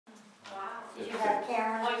Did you have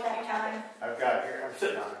cameras at that time? I've got it here, I'm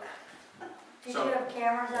sitting on it. Did you have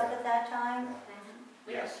cameras up at that time?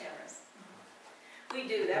 We have cameras. We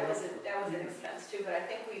do. That was an expense too, but I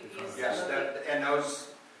think we've used Yes, some of it. and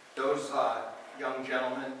those young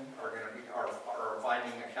gentlemen are going to be are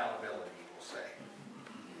finding accountability, we'll say,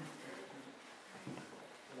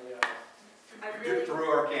 through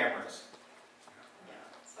our cameras. Yeah.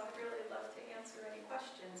 So I'd really love to answer any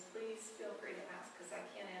questions. Please feel free to ask because I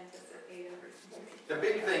can't anticipate everything. The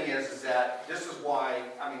big thing is that this is why,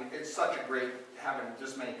 I mean, it's such a great having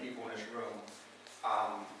this many people in this room.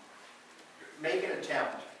 Make an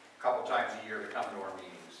attempt a couple times a year to come to our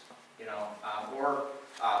meetings, you know,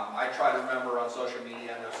 I try to remember on social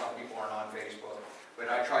media. I know some people aren't on Facebook, but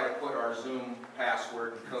I try to put our Zoom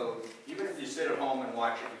password and code. Even if you sit at home and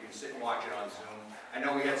watch it, you can sit and watch it on Zoom. I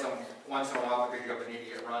know we had some once in a while because you have an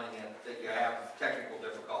idiot running it that you have technical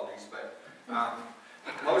difficulties, but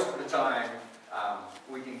most of the time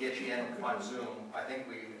we can get you in on Zoom. I think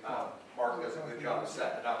Mark does a good job of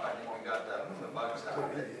setting it up. I think we got the bugs out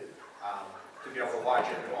of it to be able to watch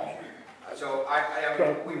it at home. So I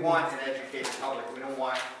mean, we want an educated public. We don't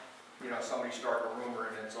want, you know, somebody starting a rumor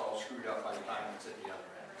and it's all screwed up by the time it's at the other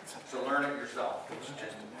end. So learn it yourself.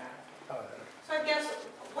 So I guess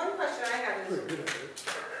one question I have is, you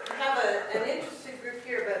have an interested group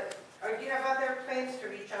here, but do you have other plans to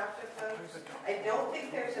reach out to folks? I don't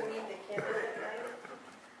think there's a meet the candidate night.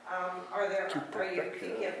 Are you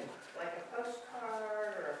thinking of like a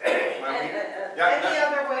postcard or any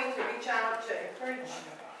other way to reach out to encourage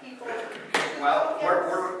people? Well,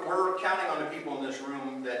 we're counting on the people in this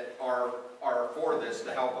room that are for this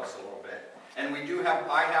to help us a little bit. And we do have,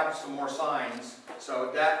 I have some more signs,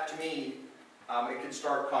 so that to me, it could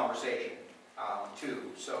start conversation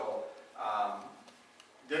too. So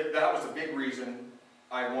that was a big reason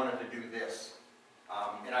I wanted to do this.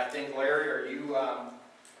 And I think, Larry, are you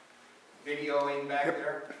videoing back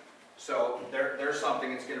there? So there's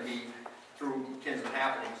something that's going to be through Kinsman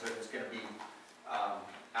Happenings that it's going to be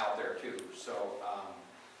out there too. So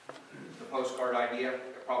the postcard idea,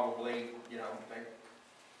 probably, you know,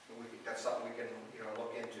 that's something we can, you know,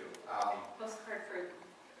 look into. Postcard for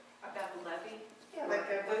about the levy. Yeah, like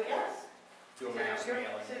a yes. Do a mass mailing.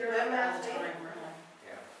 Consider a mass mailing.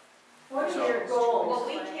 Yeah. What are your goals? Well,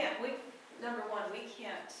 we can't. Number one, we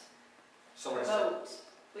can't promote.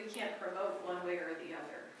 We can't promote one way or the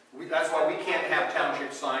other. That's why we can't have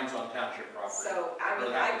township signs on township property. So I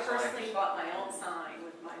mean, I personally bought my own sign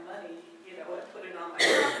with my money, you know, and put it on my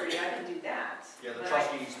property. I can do that. Yeah, the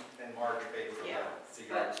trustees and Marge paid for the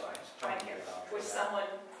yard signs. I wish someone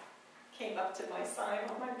came up to my sign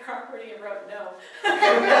on my property and wrote no.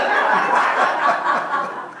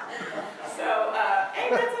 So, hey,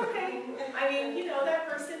 that's okay. I mean, you know, that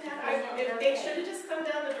person if they should have just come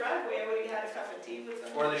down the driveway, I would have had a cup of tea with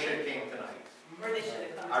them. Or they should have came tonight. Or they should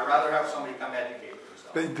have come. I'd rather have somebody come educate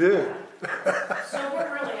themselves. They did. So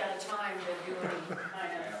we're really out of time to do any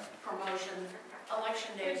kind of promotion.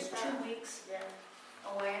 Election day is 2 weeks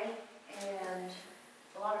away, and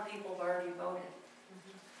a lot of people have already voted.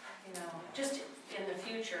 You know, just in the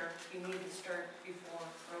future, you need to start before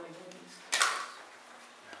early voting.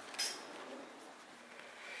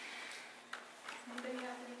 Anybody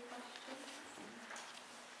have any questions?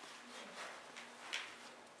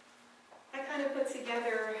 I kind of put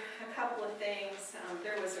together a couple of things.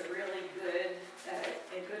 There was a really good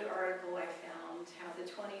article I found, how the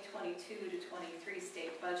 2022 to 23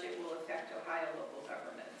 state budget will affect Ohio local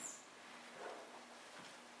governments.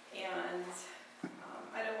 And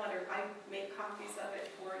I don't want to, I make copies of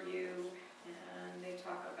it for you, and they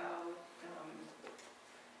talk about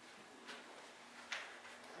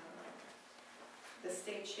the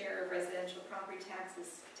state share of residential property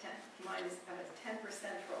taxes, 10%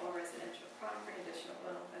 for all residential property, additional,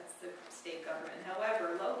 well, that's the state government.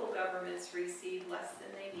 However, local governments receive less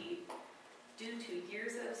than they need due to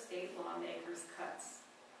years of state lawmakers' cuts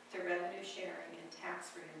to revenue sharing and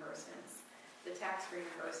tax reimbursements. The tax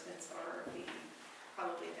reimbursements are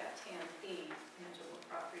probably that TAMP, tangible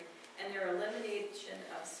property, and their elimination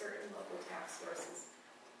of certain local tax sources.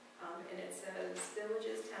 And it says,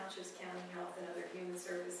 villages, townships, county health, and other human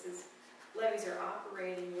services levies are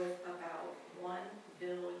operating with about $1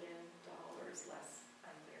 billion less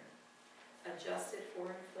a year, adjusted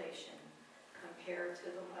for inflation compared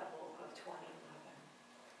to the level of 2011.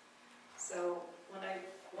 So when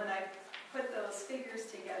I put those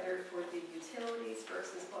figures together for the utilities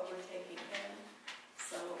versus what we're taking in,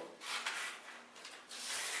 so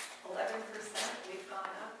 11% we've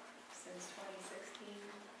gone up since 2016.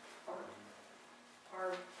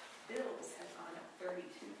 Our bills have gone up 32%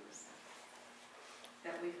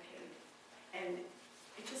 that we've paid. and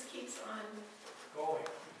it just keeps on, Going.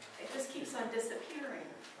 it just keeps on disappearing.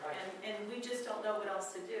 Right. And we just don't know what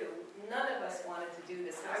else to do. None of us wanted to do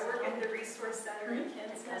this. I work at the Resource Center in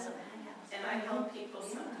Kinsman, and I help people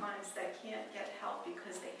sometimes that can't get help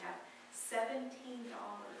because they have $17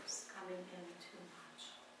 coming in too much.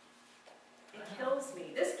 It kills me.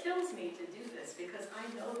 This kills me to do this because I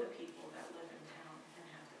know the people that live in town and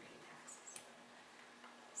have to pay taxes.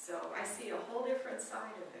 So I see a whole different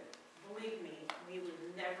side of it. Believe me, we would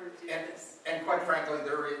never do this. And quite frankly,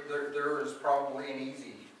 there is probably an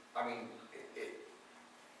easy, I mean,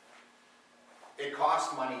 it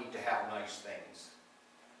costs money to have nice things.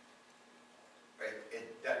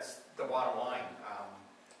 That's the bottom line.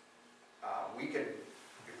 We could,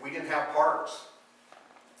 if we didn't have parks,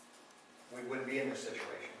 we wouldn't be in this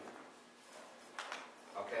situation.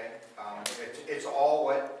 Okay? It's all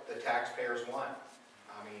what the taxpayers want.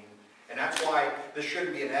 I mean, and that's why this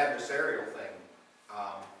shouldn't be an adversarial thing.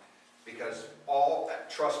 Because all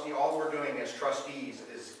we're doing as trustees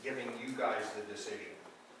is giving you guys the decision.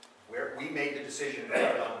 We made the decision to put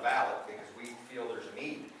it on the ballot because we feel there's a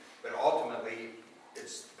need. But ultimately,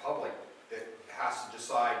 it's the public that has to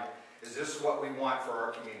decide, is this what we want for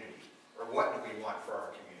our community? Or what do we want for our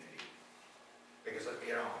community? Because, if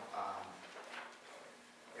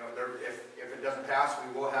it doesn't pass,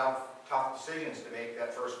 we will have tough decisions to make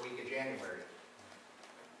that first week of January.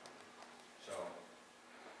 So.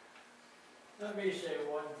 Let me say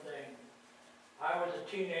one thing. I was a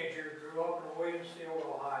teenager, grew up in Williamsfield,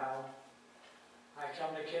 Ohio. I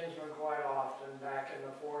come to Kinsman quite often back in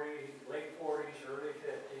the late 40s, early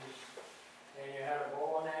 50s. And you had a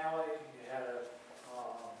bowling alley, you had a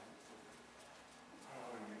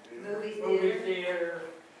movie theater,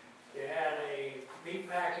 you had a meat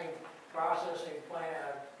packing processing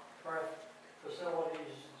plant,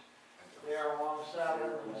 facilities there along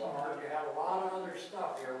 7th and so on. You had a lot of other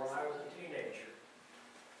stuff here when I was a teenager.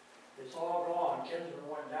 It's all gone. Kinsman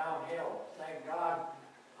went downhill. Thank God,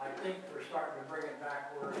 I think we're starting to bring it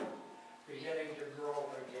back where it's beginning to grow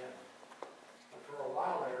again. But for a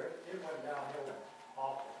while there, it went downhill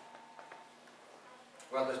awful.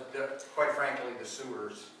 Well, quite frankly, the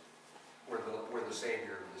sewers were the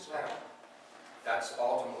savior of this town. That's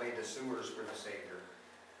ultimately the sewers were the savior.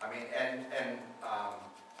 I mean, and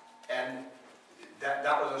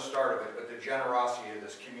that was the start of it. But the generosity of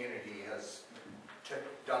this community has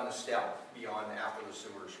done the step beyond after the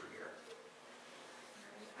sewers were here.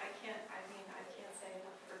 I can't say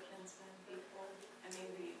enough for Kinsman people. I mean,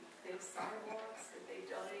 the big sidewalks that they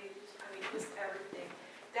donated, I mean, just everything.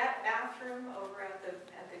 That bathroom over at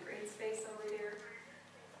the green space over there,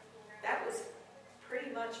 that was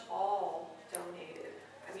pretty much all donated.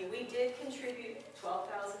 I mean, we did contribute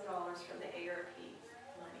 $12,000 from the ARP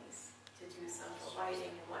monies to do some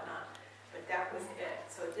lighting and whatnot, but that was it.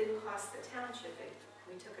 So it didn't cost the township.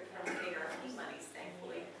 We took it from the ARP monies,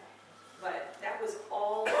 thankfully. But that was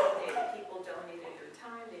all donated. People donated their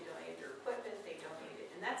time, they donated their equipment, they donated,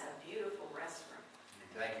 and that's a beautiful restroom.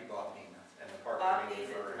 Thank you, Bob Nina, and the park Bob committee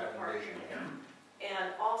Nina for and the having park vision. committee.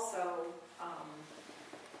 And also,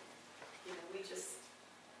 we just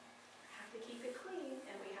have to keep it clean,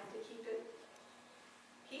 and we have to keep it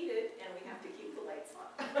heated, and we have to keep the lights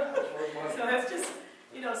on. So that's just,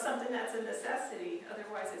 something that's a necessity.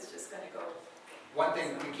 Otherwise, it's just going to go. One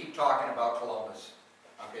thing, we keep talking about Columbus.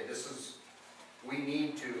 Okay, we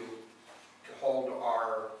need to hold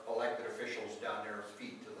our elected officials down their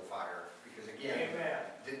feet to the fire. Because again,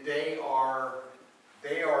 they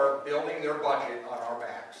are building their budget on our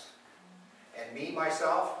backs. And me,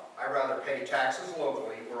 myself, I'd rather pay taxes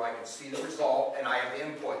locally where I can see the result and I have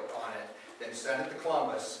input on it than send it to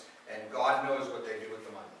Columbus and God knows what they do with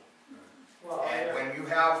the money. Well, And when you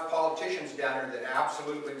have politicians down there that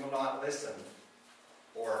absolutely will not listen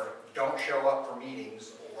or don't show up for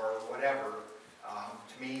meetings or whatever,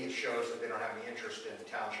 to me it shows that they don't have any interest in the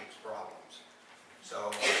township's problems.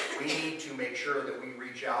 So we need to make sure that we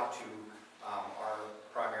reach out to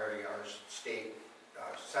our state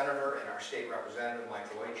senator and our state representative,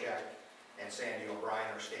 Michael Wojciech, and Sandy O'Brien,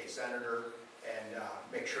 our state senator, and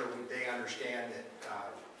make sure they understand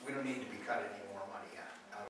that we don't need to be cut anymore.